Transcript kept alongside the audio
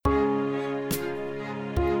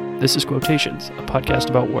This is Quotations, a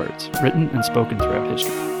podcast about words, written and spoken throughout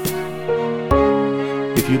history.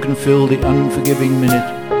 If you can fill the unforgiving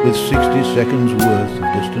minute with 60 seconds worth of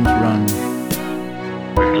distance run.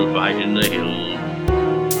 We shall fight in the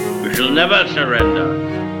hills. We shall never surrender.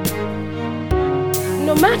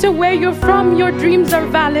 No matter where you're from, your dreams are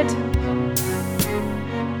valid.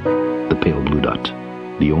 The Pale Blue Dot,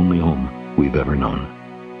 the only home we've ever known.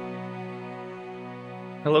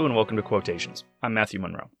 Hello and welcome to Quotations. I'm Matthew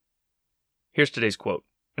Monroe. Here's today's quote,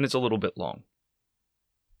 and it's a little bit long.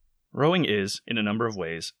 Rowing is, in a number of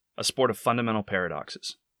ways, a sport of fundamental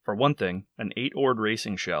paradoxes. For one thing, an 8-oared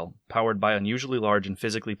racing shell, powered by unusually large and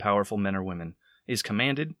physically powerful men or women, is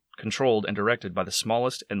commanded, controlled, and directed by the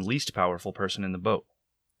smallest and least powerful person in the boat.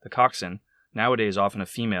 The coxswain, nowadays often a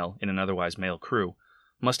female in an otherwise male crew,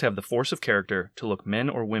 must have the force of character to look men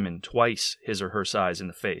or women twice his or her size in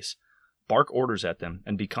the face, bark orders at them,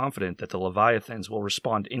 and be confident that the Leviathans will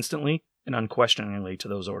respond instantly and unquestioningly to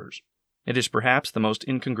those orders. It is perhaps the most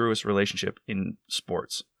incongruous relationship in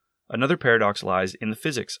sports. Another paradox lies in the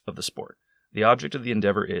physics of the sport. The object of the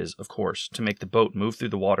endeavor is, of course, to make the boat move through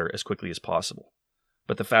the water as quickly as possible.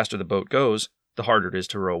 But the faster the boat goes, the harder it is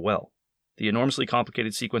to row well. The enormously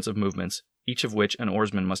complicated sequence of movements, each of which an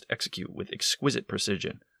oarsman must execute with exquisite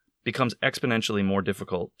precision, becomes exponentially more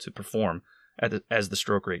difficult to perform as the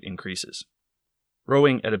stroke rate increases.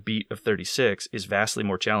 Rowing at a beat of 36 is vastly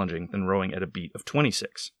more challenging than rowing at a beat of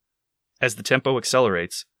 26. As the tempo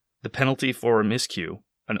accelerates, the penalty for a miscue,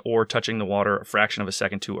 an oar touching the water a fraction of a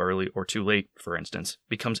second too early or too late, for instance,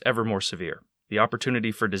 becomes ever more severe, the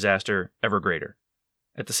opportunity for disaster ever greater.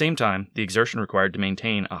 At the same time, the exertion required to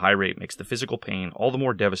maintain a high rate makes the physical pain all the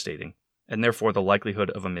more devastating, and therefore the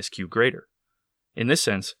likelihood of a miscue greater. In this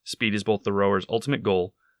sense, speed is both the rower's ultimate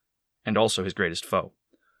goal and also his greatest foe.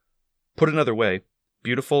 Put another way,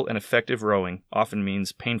 beautiful and effective rowing often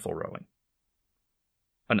means painful rowing.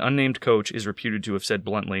 An unnamed coach is reputed to have said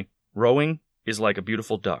bluntly, "Rowing is like a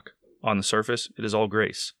beautiful duck. On the surface, it is all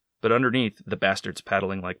grace, but underneath, the bastard's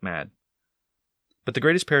paddling like mad." But the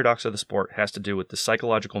greatest paradox of the sport has to do with the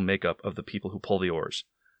psychological makeup of the people who pull the oars.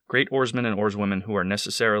 Great oarsmen and oarswomen who are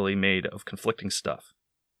necessarily made of conflicting stuff.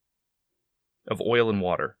 Of oil and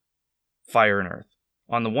water, fire and earth.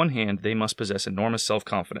 On the one hand, they must possess enormous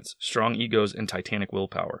self-confidence, strong egos, and titanic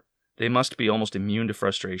willpower. They must be almost immune to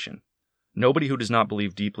frustration. Nobody who does not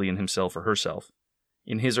believe deeply in himself or herself,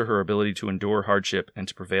 in his or her ability to endure hardship and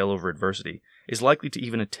to prevail over adversity, is likely to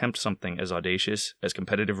even attempt something as audacious as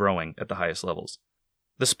competitive rowing at the highest levels.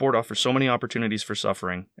 The sport offers so many opportunities for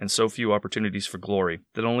suffering and so few opportunities for glory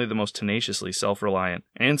that only the most tenaciously self-reliant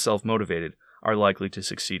and self-motivated are likely to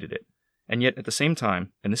succeed at it. And yet, at the same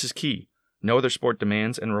time, and this is key, no other sport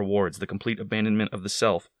demands and rewards the complete abandonment of the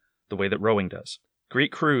self the way that rowing does.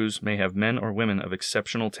 Great crews may have men or women of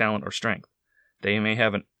exceptional talent or strength. They may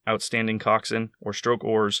have an outstanding coxswain or stroke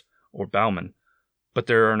oars or bowman, but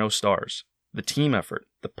there are no stars. The team effort,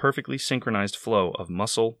 the perfectly synchronized flow of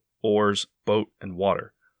muscle, oars, boat, and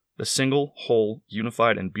water, the single, whole,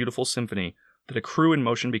 unified, and beautiful symphony that a crew in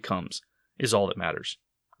motion becomes, is all that matters.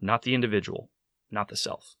 Not the individual, not the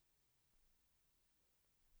self.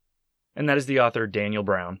 And that is the author Daniel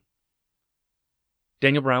Brown.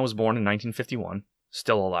 Daniel Brown was born in 1951,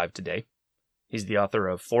 still alive today. He's the author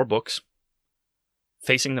of 4 books: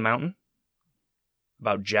 Facing the Mountain,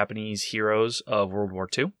 about Japanese heroes of World War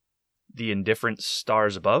II, The Indifferent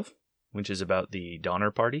Stars Above, which is about the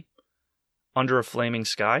Donner Party, Under a Flaming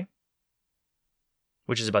Sky,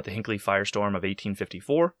 which is about the Hinckley Firestorm of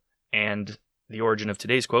 1854, and the origin of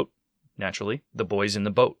today's quote, naturally, The Boys in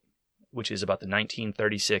the Boat, which is about the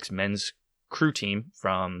 1936 men's crew team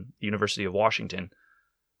from the University of Washington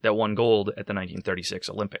that won gold at the 1936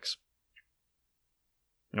 Olympics.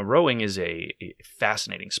 Now, rowing is a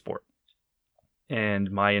fascinating sport.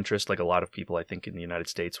 And my interest, like a lot of people, I think, in the United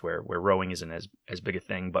States, where rowing isn't as big a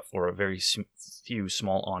thing, but for a very few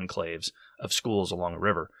small enclaves of schools along a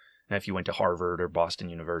river. And if you went to Harvard or Boston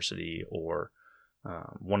University or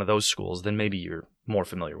one of those schools, then maybe you're more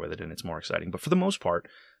familiar with it and it's more exciting. But for the most part,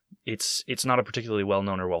 it's not a particularly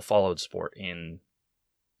well-known or well-followed sport in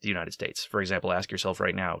the United States. For example, ask yourself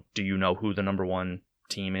right now, do you know who the number one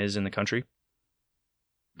team is in the country?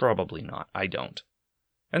 Probably not. I don't.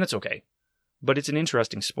 And that's okay. But it's an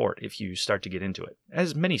interesting sport if you start to get into it,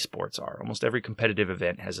 as many sports are. Almost every competitive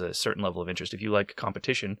event has a certain level of interest. If you like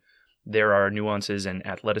competition, there are nuances and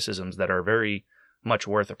athleticisms that are very much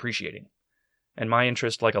worth appreciating. And my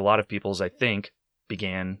interest, like a lot of people's, I think,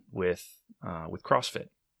 began with CrossFit,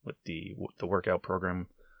 with the workout program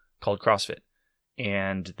called CrossFit.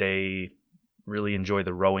 And they really enjoy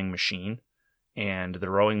the rowing machine. And the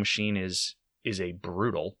rowing machine is is a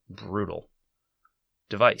brutal, brutal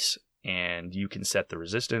device. And you can set the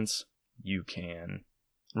resistance. You can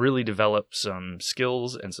really develop some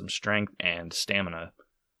skills and some strength and stamina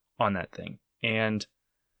on that thing. And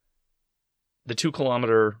the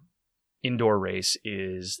 2-kilometer indoor race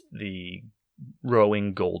is the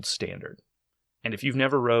rowing gold standard. And if you've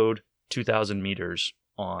never rowed 2,000 meters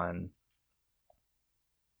on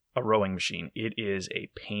a rowing machine, it is a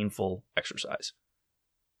painful exercise.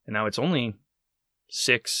 And now it's only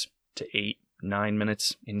 6 to 8, 9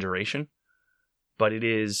 minutes in duration, but it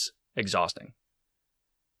is exhausting.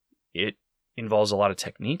 It involves a lot of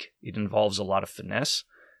technique. It involves a lot of finesse.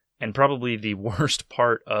 And probably the worst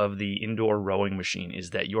part of the indoor rowing machine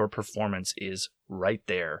is that your performance is right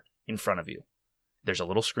there in front of you. There's a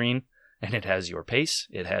little screen, and it has your pace.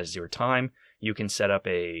 It has your time. You can set up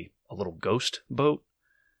a little ghost boat.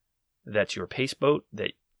 That's your pace boat.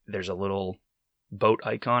 That there's a little boat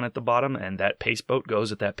icon at the bottom, and that pace boat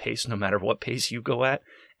goes at that pace no matter what pace you go at,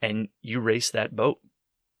 and you race that boat.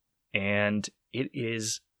 And it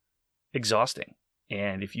is exhausting.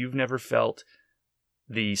 And if you've never felt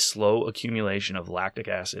the slow accumulation of lactic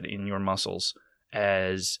acid in your muscles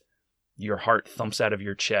as your heart thumps out of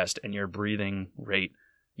your chest and your breathing rate,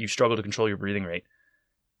 you struggle to control your breathing rate,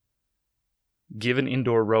 give an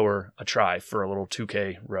indoor rower a try for a little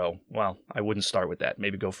 2K row. Well, I wouldn't start with that.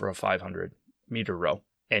 Maybe go for a 500-meter row.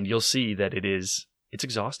 And you'll see that it's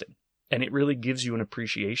exhausting. And it really gives you an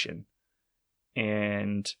appreciation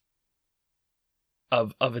and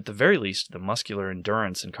of at the very least, the muscular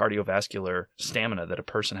endurance and cardiovascular stamina that a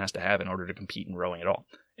person has to have in order to compete in rowing at all.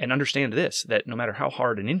 And understand this, that no matter how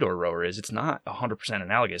hard an indoor rower is, it's not 100%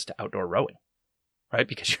 analogous to outdoor rowing, right?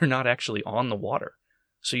 Because you're not actually on the water.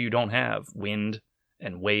 So you don't have wind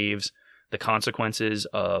and waves, the consequences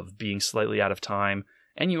of being slightly out of time,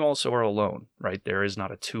 and you also are alone, right? There is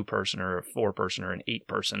not a 2-person or a 4-person or an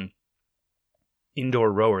 8-person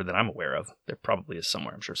indoor rower that I'm aware of. There probably is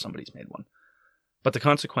somewhere. I'm sure somebody's made one. But the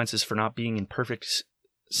consequences for not being in perfect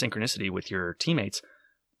synchronicity with your teammates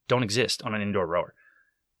don't exist on an indoor rower.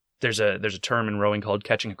 There's a term in rowing called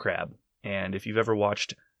catching a crab. And if you've ever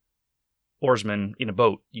watched oarsmen in a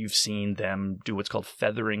boat, you've seen them do what's called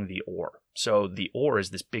feathering the oar. So the oar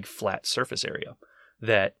is this big flat surface area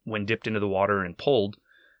that, when dipped into the water and pulled,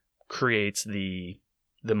 creates the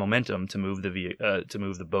momentum to move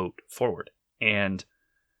the boat forward. And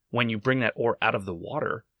when you bring that oar out of the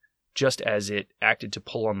water, just as it acted to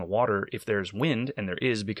pull on the water, if there's wind, and there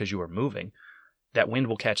is because you are moving, that wind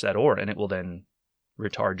will catch that oar and it will then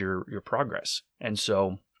retard your progress. And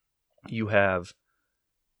so you have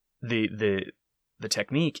the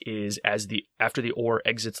technique is after the oar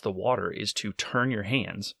exits the water is to turn your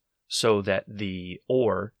hands so that the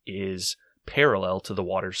oar is parallel to the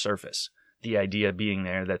water's surface. The idea being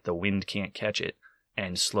there that the wind can't catch it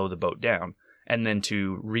and slow the boat down, and then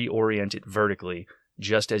to reorient it vertically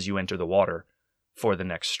just as you enter the water for the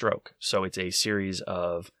next stroke. So it's a series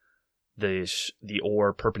of the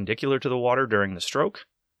oar perpendicular to the water during the stroke,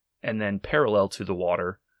 and then parallel to the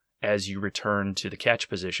water as you return to the catch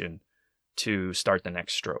position to start the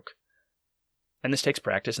next stroke. And this takes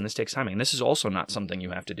practice and this takes timing. And this is also not something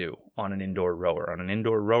you have to do on an indoor rower. On an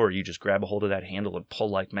indoor rower, you just grab a hold of that handle and pull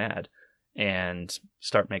like mad and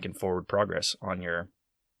start making forward progress on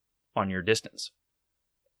your distance.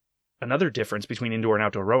 Another difference between indoor and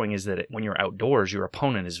outdoor rowing is that when you're outdoors, your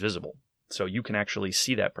opponent is visible. So you can actually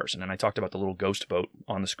see that person. And I talked about the little ghost boat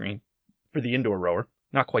on the screen for the indoor rower.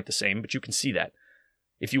 Not quite the same, but you can see that.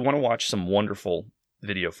 If you want to watch some wonderful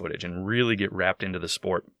video footage and really get wrapped into the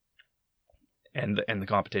sport and the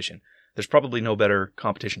competition, there's probably no better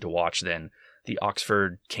competition to watch than the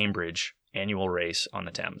Oxford-Cambridge annual race on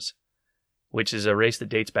the Thames, which is a race that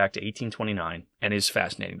dates back to 1829 and is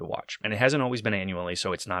fascinating to watch. And it hasn't always been annually,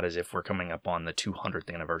 so it's not as if we're coming up on the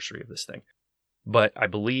 200th anniversary of this thing. But I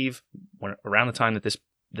believe around the time that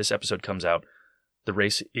this episode comes out, the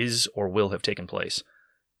race is or will have taken place.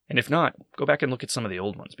 And if not, go back and look at some of the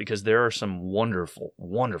old ones, because there are some wonderful,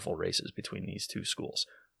 wonderful races between these two schools.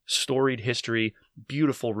 Storied history,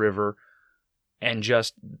 beautiful river, and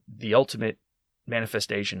just the ultimate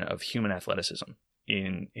manifestation of human athleticism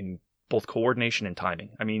in both coordination and timing.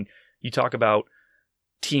 I mean, you talk about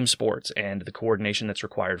team sports and the coordination that's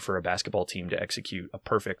required for a basketball team to execute a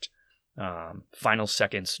perfect final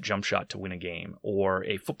seconds jump shot to win a game, or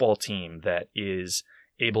a football team that is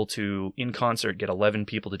able to, in concert, get 11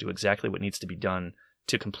 people to do exactly what needs to be done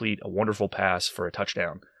to complete a wonderful pass for a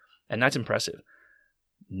touchdown. And that's impressive.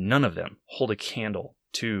 None of them hold a candle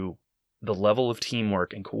to the level of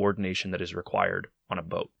teamwork and coordination that is required on a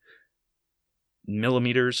boat.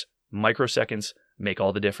 Millimeters, microseconds, make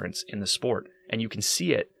all the difference in the sport. And you can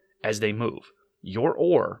see it as they move. Your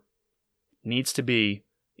oar needs to be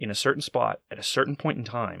in a certain spot at a certain point in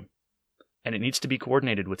time, and it needs to be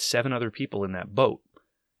coordinated with 7 other people in that boat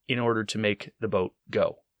in order to make the boat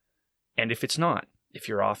go. And if it's not, if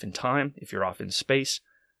you're off in time, if you're off in space,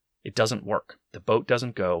 it doesn't work. The boat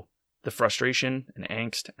doesn't go. The frustration and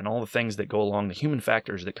angst and all the things that go along, the human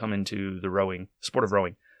factors that come into the sport of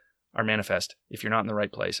rowing, are manifest if you're not in the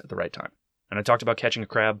right place at the right time. And I talked about catching a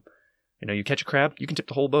crab. You catch a crab, you can tip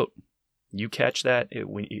the whole boat. You catch that,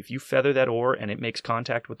 if you feather that oar and it makes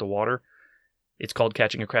contact with the water, it's called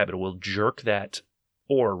catching a crab. It will jerk that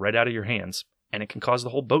oar right out of your hands, and it can cause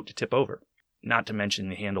the whole boat to tip over. Not to mention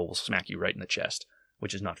the handle will smack you right in the chest,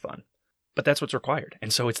 which is not fun. But that's what's required.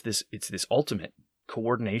 And so it's this ultimate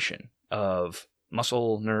coordination of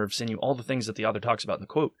muscle, nerve, sinew, all the things that the author talks about in the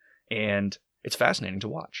quote, and it's fascinating to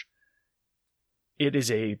watch. It is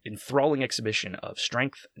a enthralling exhibition of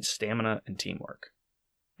strength and stamina and teamwork.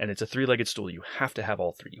 And it's a 3-legged stool. You have to have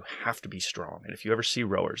all 3. You have to be strong. And if you ever see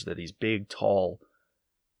rowers, they're these big, tall,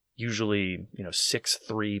 usually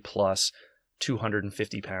 6'3" plus,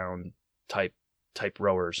 250-pound type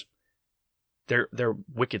rowers. They're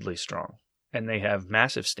wickedly strong, and they have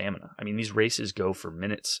massive stamina. I mean, these races go for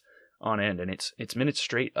minutes on end, and it's minutes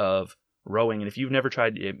straight of rowing. And if you've never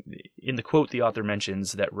tried, in the quote, the author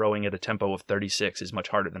mentions that rowing at a tempo of 36 is much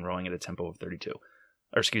harder than rowing at a tempo of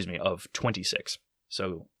 26.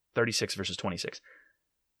 So 36 versus 26.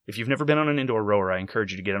 If you've never been on an indoor rower, I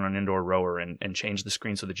encourage you to get on an indoor rower and change the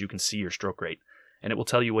screen so that you can see your stroke rate. And it will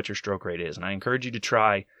tell you what your stroke rate is. And I encourage you to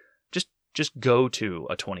try, just go to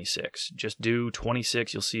a 26. Just do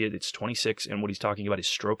 26. You'll see it's 26. And what he's talking about is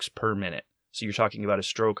strokes per minute. So you're talking about a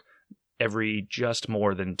stroke every just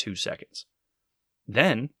more than 2 seconds.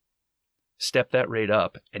 Then step that rate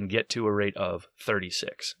up and get to a rate of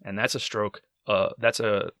 36. And that's a stroke. That's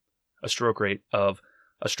a stroke rate of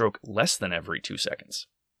a stroke less than every 2 seconds.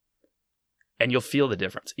 And you'll feel the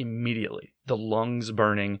difference immediately. The lungs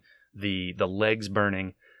burning, the legs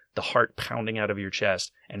burning, the heart pounding out of your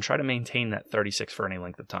chest, and try to maintain that 36 for any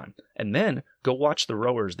length of time. And then go watch the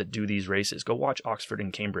rowers that do these races. Go watch Oxford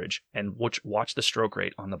and Cambridge and watch the stroke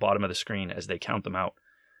rate on the bottom of the screen as they count them out.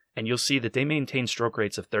 And you'll see that they maintain stroke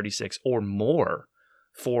rates of 36 or more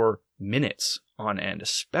for minutes on end,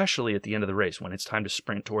 especially at the end of the race when it's time to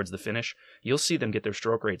sprint towards the finish. You'll see them get their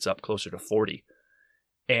stroke rates up closer to 40.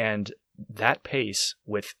 And that pace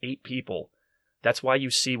with 8 people, that's why you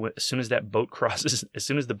see as soon as the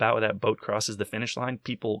bow of that boat crosses the finish line,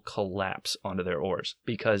 people collapse onto their oars,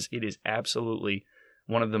 because it is absolutely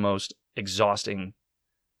one of the most exhausting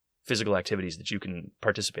physical activities that you can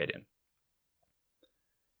participate in.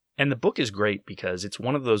 And the book is great because it's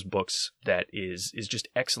one of those books that is just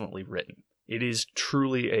excellently written. It is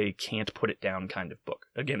truly a can't put it down kind of book.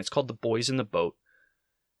 Again, it's called The Boys in the Boat,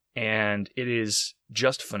 and it is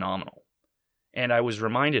just phenomenal. And I was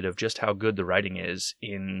reminded of just how good the writing is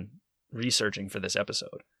in researching for this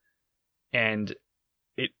episode. And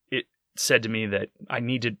it said to me that I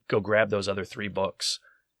need to go grab those other 3 books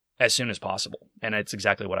as soon as possible. And it's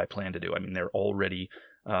exactly what I plan to do. I mean, they're already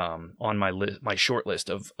on my short list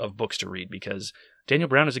of books to read, because Daniel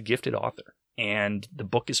Brown is a gifted author, and the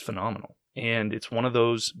book is phenomenal. And it's one of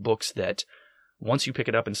those books that once you pick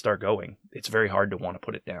it up and start going, it's very hard to want to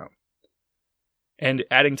put it down. And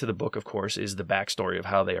adding to the book, of course, is the backstory of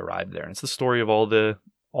how they arrived there. And it's the story of all the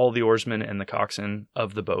oarsmen and the coxswain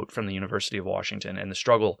of the boat from the University of Washington, and the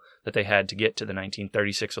struggle that they had to get to the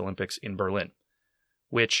 1936 Olympics in Berlin,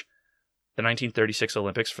 which the 1936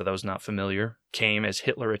 Olympics, for those not familiar, came as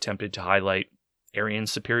Hitler attempted to highlight Aryan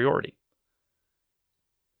superiority.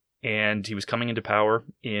 And he was coming into power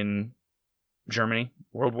in Germany.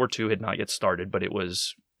 World War II had not yet started, but it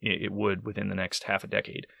would within the next half a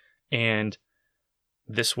decade. And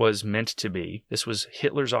this was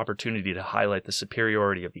Hitler's opportunity to highlight the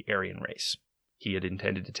superiority of the Aryan race. He had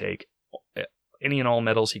intended to take any and all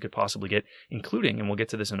medals he could possibly get, including, and we'll get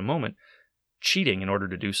to this in a moment, cheating in order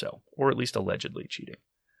to do so, or at least allegedly cheating.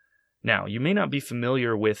 Now, you may not be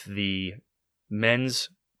familiar with the men's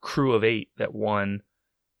crew of 8 that won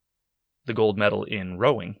the gold medal in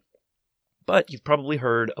rowing, but you've probably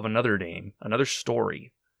heard of another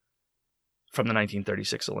story from the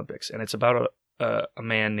 1936 Olympics, and it's about a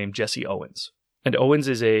man named Jesse Owens. And Owens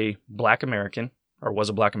is a Black American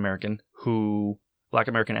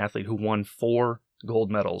athlete who won 4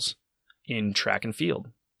 gold medals in track and field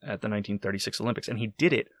at the 1936 Olympics. And he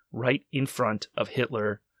did it right in front of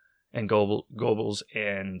Hitler and Goebbels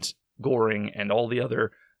and Göring and all the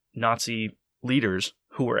other Nazi leaders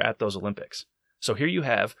who were at those Olympics. So here you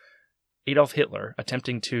have Adolf Hitler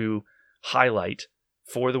attempting to highlight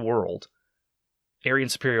for the world Aryan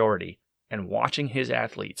superiority and watching his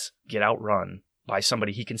athletes get outrun by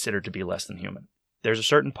somebody he considered to be less than human. There's a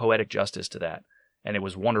certain poetic justice to that, and it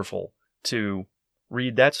was wonderful to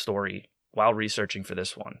read that story while researching for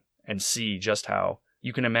this one and see just how,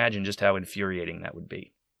 you can imagine just how infuriating that would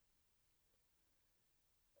be.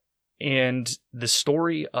 And the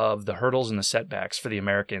story of the hurdles and the setbacks for the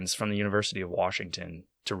Americans from the University of Washington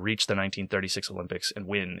to reach the 1936 Olympics and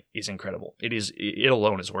win is incredible. It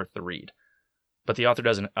alone is worth the read. But the author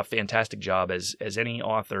does a fantastic job, as any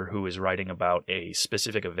author who is writing about a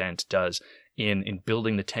specific event does, in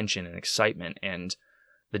building the tension and excitement. And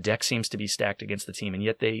the deck seems to be stacked against the team, and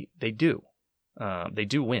yet they do. They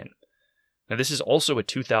do win. Now, this is also a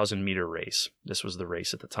 2,000-meter race. This was the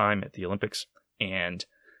race at the time at the Olympics. And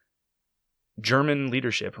German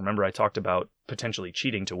leadership, remember I talked about potentially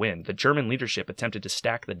cheating to win, the German leadership attempted to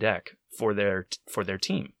stack the deck for their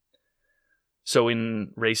team. So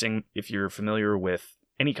in racing, if you're familiar with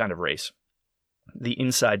any kind of race, the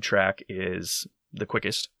inside track is the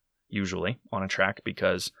quickest, usually, on a track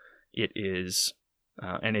because it is,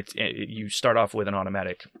 you start off with an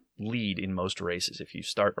automatic lead in most races. If you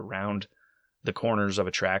start around the corners of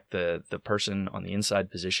a track, the person on the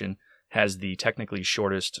inside position has the technically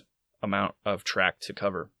shortest amount of track to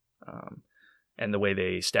cover. And the way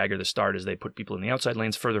they stagger the start is they put people in the outside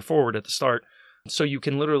lanes further forward at the start, so you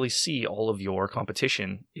can literally see all of your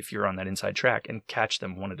competition if you're on that inside track and catch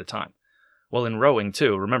them one at a time. Well, in rowing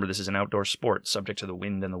too, remember this is an outdoor sport subject to the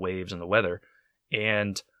wind and the waves and the weather,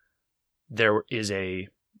 and there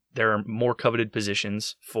are more coveted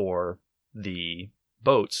positions for the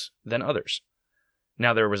boats than others.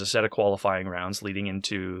 Now, there was a set of qualifying rounds leading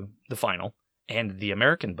into the final, and the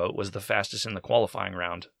American boat was the fastest in the qualifying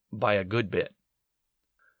round by a good bit.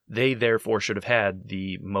 They therefore should have had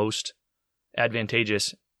the most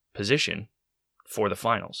advantageous position for the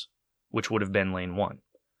finals, which would have been lane 1.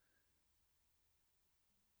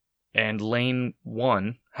 And lane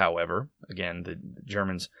 1, however, again, the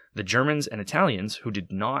Germans and Italians, who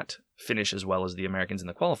did not finish as well as the Americans in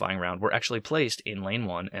the qualifying round, were actually placed in lane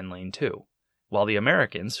 1 and lane 2, while the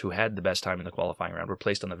Americans, who had the best time in the qualifying round, were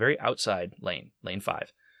placed on the very outside lane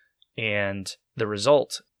 5. And the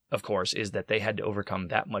result, of course, is that they had to overcome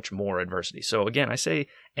that much more adversity. So again, I say,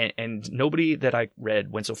 and nobody that I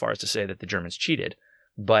read went so far as to say that the Germans cheated,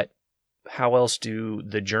 but how else do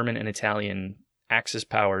the German and Italian Axis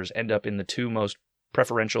powers end up in the two most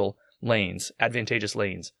preferential lanes, advantageous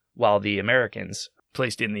lanes, while the Americans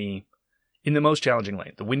placed in the most challenging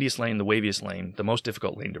lane, the windiest lane, the waviest lane, the most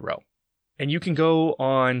difficult lane to row? And you can go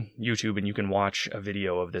on YouTube and you can watch a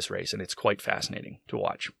video of this race, and it's quite fascinating to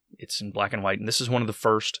watch. It's in black and white, and this was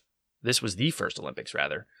the first Olympics,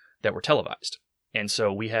 rather, that were televised. And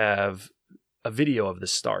so we have a video of the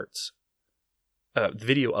start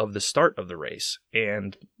of the race,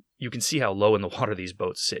 and you can see how low in the water these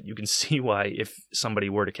boats sit. You can see why, if somebody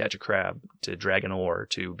were to catch a crab, to drag an oar,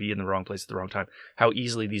 to be in the wrong place at the wrong time, how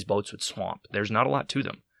easily these boats would swamp. There's not a lot to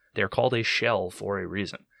them. They're called a shell for a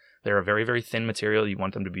reason. They're a very, very thin material. You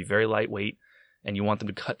want them to be very lightweight, and you want them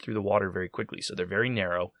to cut through the water very quickly. So they're very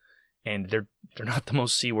narrow, and they're not the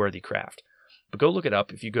most seaworthy craft. But go look it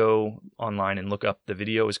up. If you go online and look up, the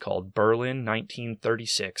video is called Berlin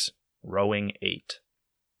 1936 Rowing 8.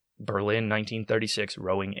 Berlin 1936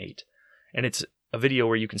 Rowing 8. And it's a video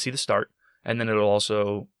where you can see the start, and then it'll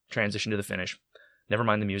also transition to the finish. Never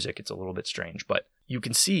mind the music, it's a little bit strange, but you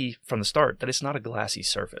can see from the start that it's not a glassy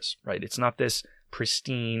surface, right? It's not this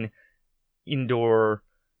pristine, indoor,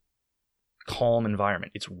 calm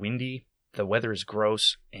environment. It's windy, the weather is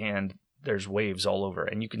gross, and there's waves all over.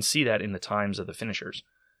 And you can see that in the times of the finishers.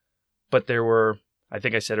 But there were, I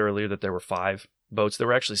think I said earlier that there were 5 boats. There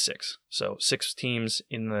were actually 6. So 6 teams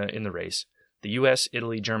in the race. The US,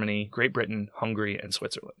 Italy, Germany, Great Britain, Hungary, and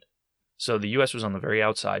Switzerland. So the US was on the very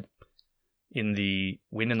outside in the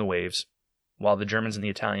wind and the waves, while the Germans and the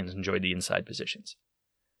Italians enjoyed the inside positions.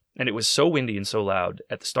 And it was so windy and so loud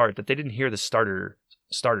at the start that they didn't hear the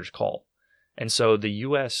starter's call. And so the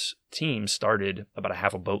U.S. team started about a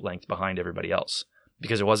half a boat length behind everybody else,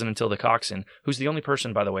 because it wasn't until the coxswain, who's the only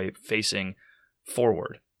person, by the way, facing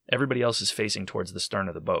forward. Everybody else is facing towards the stern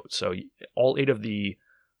of the boat. So all 8 of the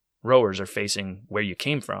rowers are facing where you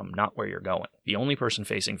came from, not where you're going. The only person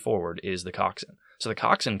facing forward is the coxswain. So the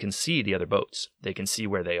coxswain can see the other boats. They can see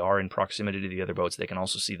where they are in proximity to the other boats. They can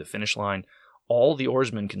also see the finish line. All the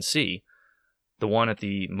oarsmen can see. The one at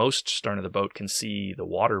the most stern of the boat can see the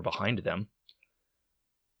water behind them.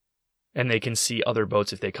 And they can see other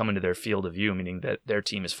boats if they come into their field of view, meaning that their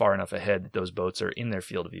team is far enough ahead that those boats are in their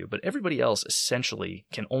field of view. But everybody else essentially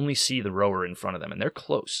can only see the rower in front of them, and they're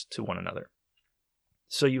close to one another.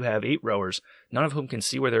 So you have 8 rowers, none of whom can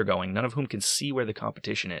see where they're going, none of whom can see where the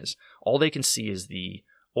competition is. All they can see is the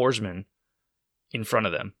oarsmen in front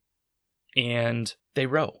of them. And they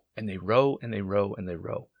row, and they row, and they row, and they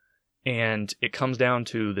row. And it comes down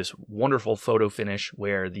to this wonderful photo finish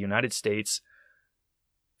where the United States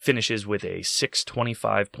finishes with a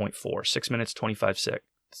 6:25.4, 6 minutes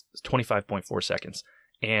 25.4 seconds.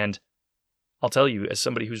 And I'll tell you, as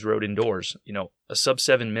somebody who's rowed indoors, a sub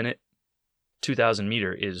 7 minute 2,000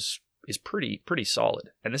 meter is pretty solid.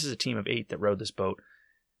 And this is a team of 8 that rowed this boat.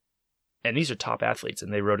 And these are top athletes,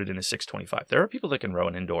 and they rowed it in a 6:25. There are people that can row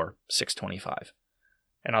an indoor 6:25.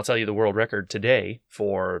 And I'll tell you, the world record today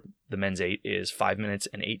for the men's 8 is 5 minutes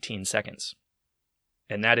and 18 seconds.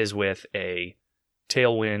 And that is with a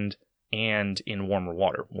tailwind and in warmer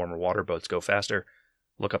water. Warmer water, boats go faster.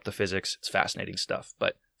 Look up the physics. It's fascinating stuff.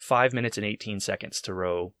 But 5 minutes and 18 seconds to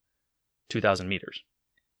row 2,000 meters.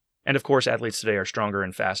 And of course, athletes today are stronger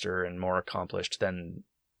and faster and more accomplished than,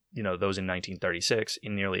 those in 1936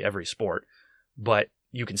 in nearly every sport. But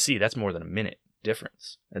you can see that's more than a minute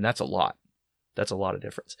difference. And that's a lot. That's a lot of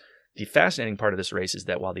difference. The fascinating part of this race is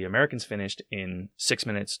that while the Americans finished in 6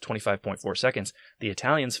 minutes, 25.4 seconds, the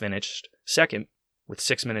Italians finished second with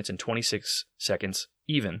 6 minutes and 26 seconds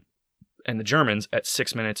even, and the Germans at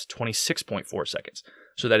 6 minutes, 26.4 seconds.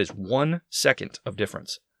 So that is 1 second of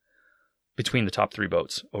difference between the top 3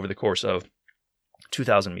 boats over the course of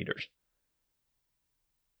 2,000 meters.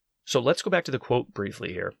 So let's go back to the quote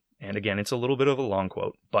briefly here. And again, it's a little bit of a long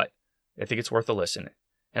quote, but I think it's worth a listen.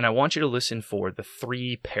 And I want you to listen for the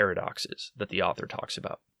 3 paradoxes that the author talks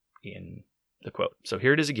about in the quote. So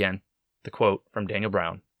here it is again, the quote from Daniel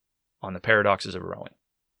Brown on the paradoxes of rowing.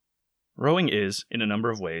 Rowing is, in a number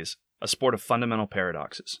of ways, a sport of fundamental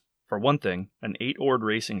paradoxes. For one thing, an 8-oared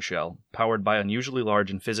racing shell, powered by unusually large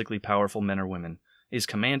and physically powerful men or women, is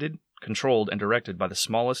commanded, controlled, and directed by the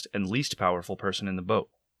smallest and least powerful person in the boat.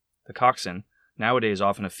 The coxswain, nowadays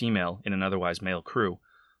often a female in an otherwise male crew,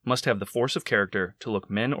 must have the force of character to look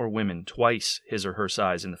men or women twice his or her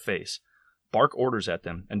size in the face, bark orders at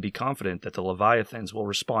them, and be confident that the leviathans will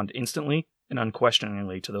respond instantly and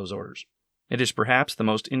unquestioningly to those orders. It is perhaps the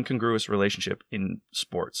most incongruous relationship in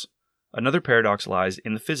sports. Another paradox lies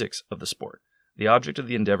in the physics of the sport. The object of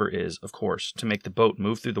the endeavor is, of course, to make the boat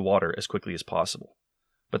move through the water as quickly as possible.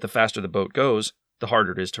 But the faster the boat goes, the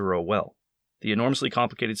harder it is to row well. The enormously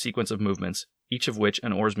complicated sequence of movements, each of which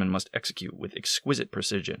an oarsman must execute with exquisite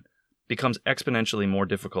precision, becomes exponentially more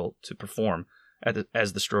difficult to perform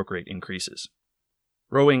as the stroke rate increases.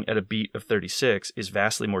 Rowing at a beat of 36 is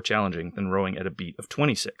vastly more challenging than rowing at a beat of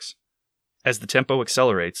 26. As the tempo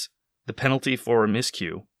accelerates, the penalty for a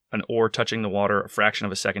miscue, an oar touching the water a fraction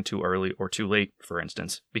of a second too early or too late, for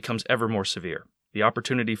instance, becomes ever more severe, the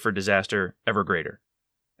opportunity for disaster ever greater.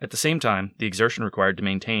 At the same time, the exertion required to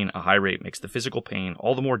maintain a high rate makes the physical pain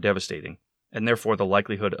all the more devastating, and therefore the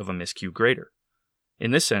likelihood of a miscue greater.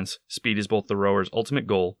 In this sense, speed is both the rower's ultimate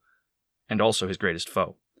goal and also his greatest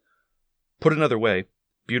foe. Put another way,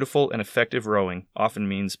 beautiful and effective rowing often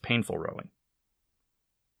means painful rowing.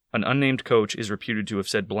 An unnamed coach is reputed to have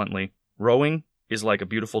said bluntly, "Rowing is like a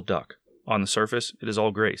beautiful duck. On the surface, it is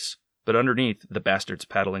all grace, but underneath, the bastard's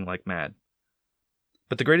paddling like mad."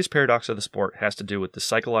 But the greatest paradox of the sport has to do with the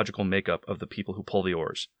psychological makeup of the people who pull the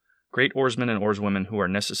oars. Great oarsmen and oarswomen who are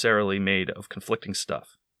necessarily made of conflicting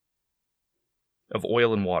stuff. Of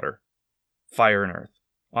oil and water, fire and earth.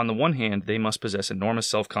 On the one hand, they must possess enormous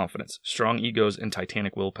self-confidence, strong egos, and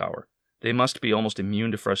titanic willpower. They must be almost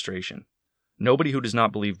immune to frustration. Nobody who does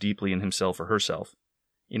not believe deeply in himself or herself,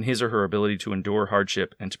 in his or her ability to endure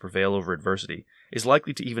hardship and to prevail over adversity, is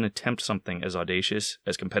likely to even attempt something as audacious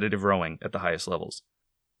as competitive rowing at the highest levels.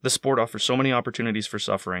 The sport offers so many opportunities for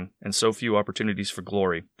suffering and so few opportunities for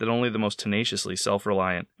glory that only the most tenaciously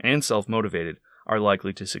self-reliant and self-motivated are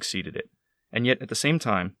likely to succeed at it. And yet, at the same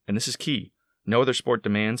time, and this is key, no other sport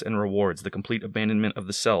demands and rewards the complete abandonment of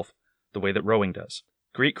the self the way that rowing does.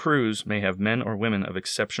 Great crews may have men or women of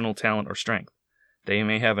exceptional talent or strength. They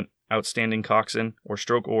may have an outstanding coxswain or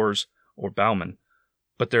stroke oars or bowman,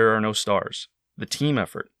 but there are no stars. The team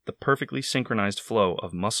effort, the perfectly synchronized flow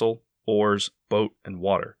of muscle, oars, boat, and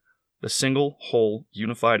water, the single, whole,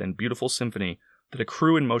 unified, and beautiful symphony that a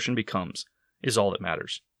crew in motion becomes, is all that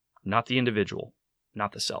matters. Not the individual,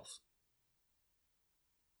 not the self.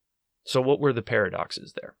 So what were the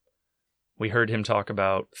paradoxes there? We heard him talk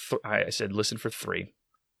about, I said listen for 3,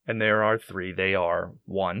 and there are 3. They are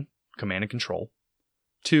 1, command and control,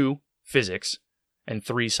 2, physics, and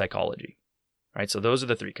 3, psychology. Right? So those are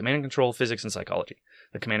the 3: command and control, physics, and psychology.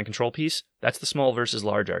 The command and control piece, that's the small versus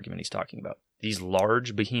large argument he's talking about. These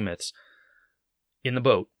large behemoths in the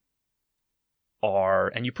boat are,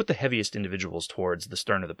 and you put the heaviest individuals towards the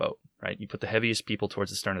stern of the boat, right? You put the heaviest people towards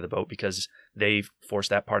the stern of the boat because they force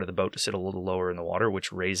that part of the boat to sit a little lower in the water,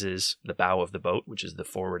 which raises the bow of the boat, which is the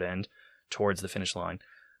forward end, towards the finish line,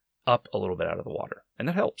 up a little bit out of the water. And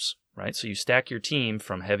that helps, right? So you stack your team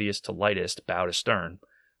from heaviest to lightest, bow to stern,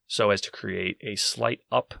 so as to create a slight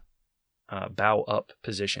bow up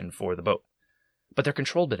position for the boat. But they're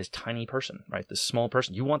controlled by this tiny person, right? This small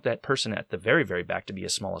person. You want that person at the very, very back to be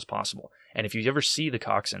as small as possible. And if you ever see the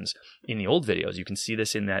coxswains in the old videos, you can see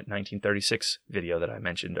this in that 1936 video that I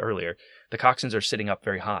mentioned earlier. The coxswains are sitting up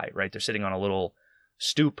very high, right? They're sitting on a little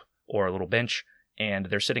stoop or a little bench, and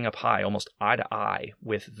they're sitting up high, almost eye to eye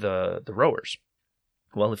with the rowers.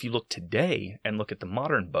 Well, if you look today and look at the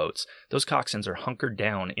modern boats, those coxswains are hunkered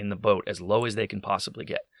down in the boat as low as they can possibly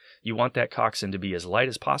get. You want that coxswain to be as light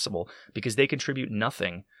as possible because they contribute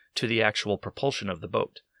nothing to the actual propulsion of the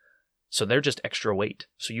boat. So they're just extra weight.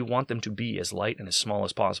 So you want them to be as light and as small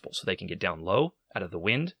as possible so they can get down low out of the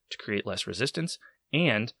wind to create less resistance,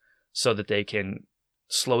 and so that they can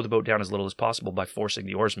slow the boat down as little as possible by forcing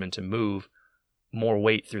the oarsmen to move more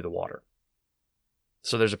weight through the water.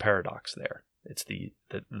 So there's a paradox there. It's the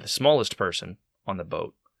smallest person on the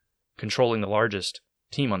boat controlling the largest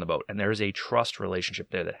team on the boat, and there is a trust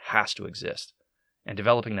relationship there that has to exist, and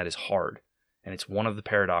developing that is hard, and it's one of the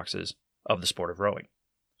paradoxes of the sport of rowing.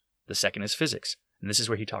 The second is physics, and this is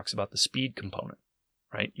where he talks about the speed component,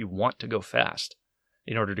 right? You want to go fast.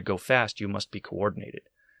 In order to go fast, you must be coordinated.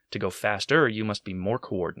 To go faster, you must be more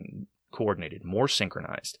coordinated, more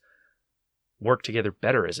synchronized, work together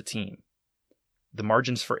better as a team. The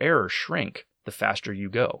margins for error shrink the faster you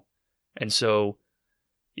go. And so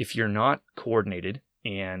if you're not coordinated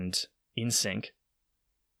and in sync,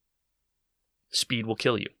 speed will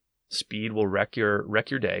kill you. Speed will wreck your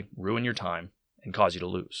day, ruin your time, and cause you to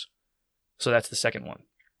lose. So that's the second one.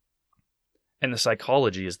 And the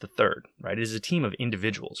psychology is the third, right? It is a team of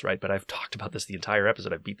individuals, right? But I've talked about this the entire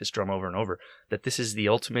episode. I've beat this drum over and over, that this is the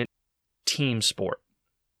ultimate team sport.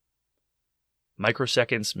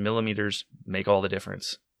 Microseconds, millimeters make all the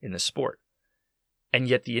difference in this sport. And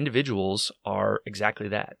yet the individuals are exactly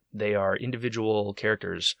that. They are individual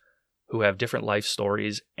characters who have different life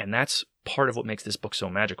stories, and that's part of what makes this book so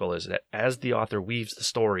magical, is that as the author weaves the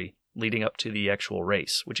story leading up to the actual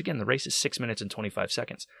race, which again, the race is 6 minutes and 25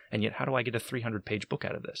 seconds, and yet how do I get a 300-page book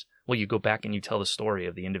out of this? Well, you go back and you tell the story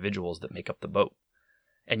of the individuals that make up the boat.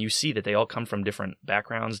 And you see that they all come from different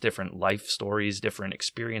backgrounds, different life stories, different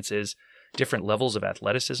experiences, different levels of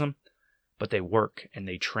athleticism, but they work and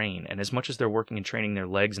they train. And as much as they're working and training their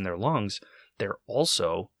legs and their lungs, they're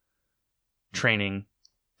also training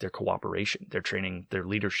their cooperation. They're training their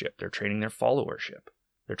leadership. They're training their followership.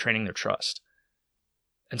 They're training their trust.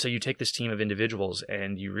 And so you take this team of individuals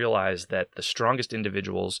and you realize that the strongest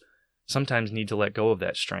individuals sometimes need to let go of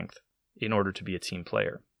that strength in order to be a team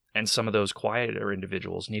player. And some of those quieter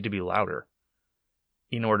individuals need to be louder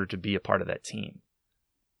in order to be a part of that team.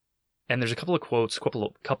 And there's a couple of quotes,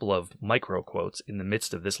 couple of micro quotes in the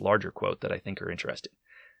midst of this larger quote that I think are interesting.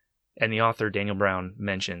 And the author, Daniel Brown,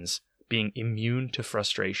 mentions being immune to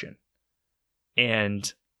frustration.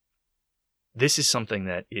 And this is something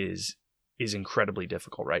that is incredibly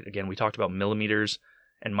difficult, right? Again, we talked about millimeters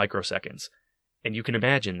and microseconds. And you can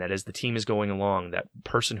imagine that as the team is going along, that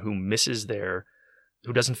person who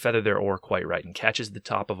doesn't feather their oar quite right and catches the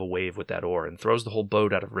top of a wave with that oar and throws the whole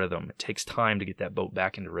boat out of rhythm, it takes time to get that boat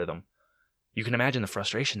back into rhythm. You can imagine the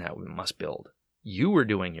frustration that must build. You were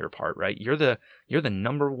doing your part, right? You're the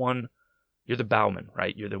number one, you're the bowman,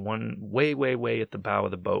 right? You're the one way, way, way at the bow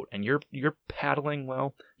of the boat, and you're paddling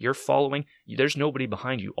well, you're following. There's nobody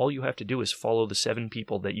behind you. All you have to do is follow the 7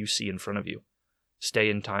 people that you see in front of you. Stay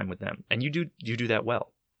in time with them, and you do that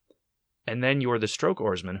well. And then you're the stroke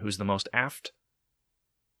oarsman, who's the most aft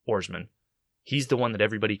oarsman. He's the one that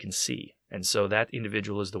everybody can see. And so that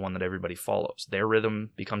individual is the one that everybody follows. Their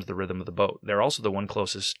rhythm becomes the rhythm of the boat. They're also the one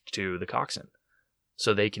closest to the coxswain.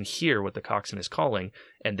 So they can hear what the coxswain is calling,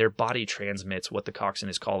 and their body transmits what the coxswain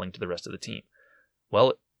is calling to the rest of the team.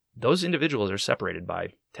 Well, those individuals are separated by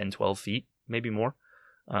 10, 12 feet, maybe more.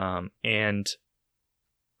 And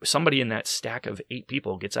somebody in that stack of 8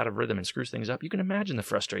 people gets out of rhythm and screws things up. You can imagine the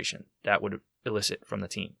frustration that would elicit from the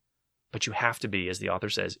team. But you have to be, as the author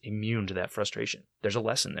says, immune to that frustration. There's a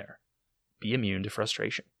lesson there. Be immune to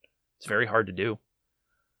frustration. It's very hard to do.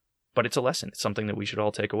 But it's a lesson. It's something that we should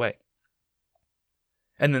all take away.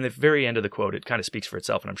 And then the very end of the quote, it kind of speaks for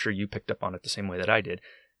itself, and I'm sure you picked up on it the same way that I did.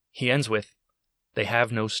 He ends with, They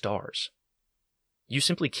have no stars. You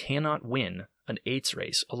simply cannot win an 8s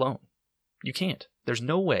race alone. You can't. There's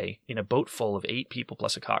no way in a boat full of 8 people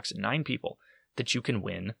plus a coxswain, 9 people, that you can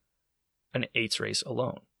win an 8s race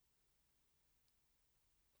alone.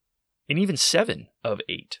 And even 7 of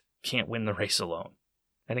 8 can't win the race alone.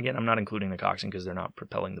 And again, I'm not including the coxswain because they're not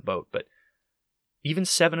propelling the boat, but even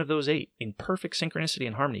 7 of those 8 in perfect synchronicity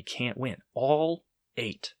and harmony can't win. All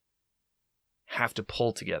 8 have to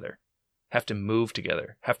pull together, have to move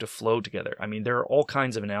together, have to flow together. I mean, there are all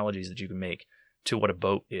kinds of analogies that you can make to what a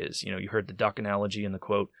boat is. You heard the duck analogy in the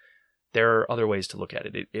quote. There are other ways to look at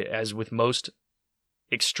it. As with most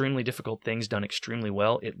extremely difficult things done extremely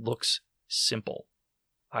well, it looks simple.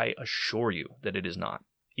 I assure you that it is not.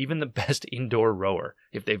 Even the best indoor rower,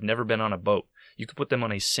 if they've never been on a boat, you could put them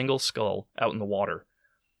on a single scull out in the water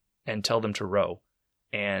and tell them to row,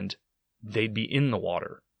 and they'd be in the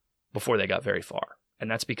water before they got very far. And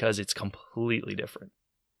that's because it's completely different.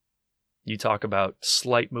 You talk about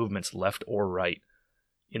slight movements left or right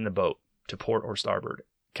in the boat to port or starboard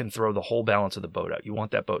can throw the whole balance of the boat out. You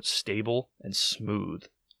want that boat stable and smooth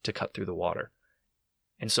to cut through the water.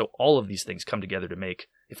 And so all of these things come together to make,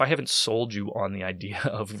 if I haven't sold you on the idea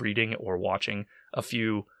of reading or watching a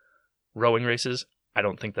few rowing races, I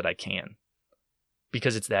don't think that I can,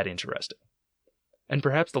 because it's that interesting. And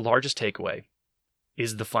perhaps the largest takeaway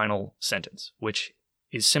is the final sentence, which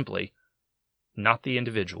is simply, not the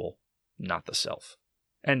individual, not the self.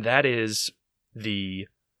 And that is a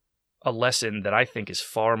lesson that I think is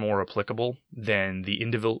far more applicable than the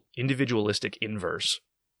individualistic inverse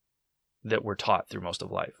that we're taught through most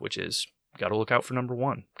of life, which is, got to look out for number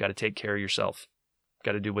 1, got to take care of yourself,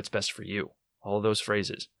 got to do what's best for you. All of those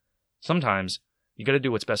phrases. Sometimes you got to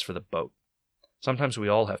do what's best for the boat. Sometimes we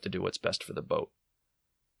all have to do what's best for the boat.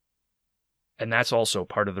 And that's also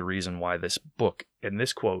part of the reason why this book and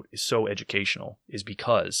this quote is so educational, is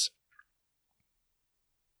because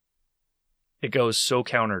it goes so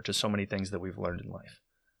counter to so many things that we've learned in life.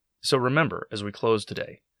 So remember, as we close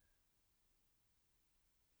today,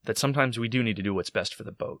 that sometimes we do need to do what's best for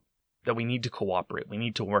the boat, that we need to cooperate, we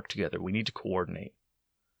need to work together, we need to coordinate.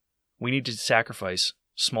 We need to sacrifice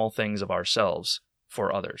small things of ourselves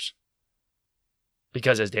for others.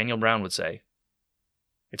 Because as Daniel Brown would say,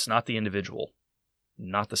 it's not the individual,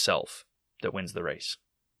 not the self, that wins the race.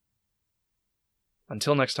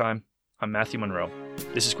 Until next time, I'm Matthew Monroe.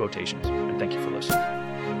 This is Quotations, and thank you for listening.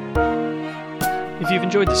 If you've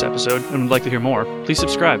enjoyed this episode and would like to hear more, please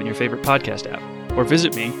subscribe in your favorite podcast app, or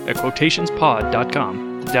visit me at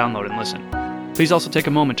quotationspod.com to download and listen. Please also take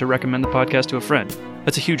a moment to recommend the podcast to a friend.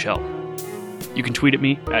 That's a huge help. You can tweet at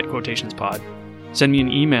me at quotationspod, send me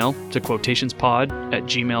an email to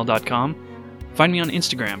quotationspod@gmail.com, find me on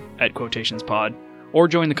Instagram at quotationspod, or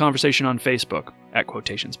join the conversation on Facebook at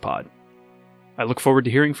quotationspod. I look forward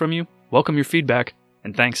to hearing from you, welcome your feedback,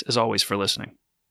 and thanks as always for listening.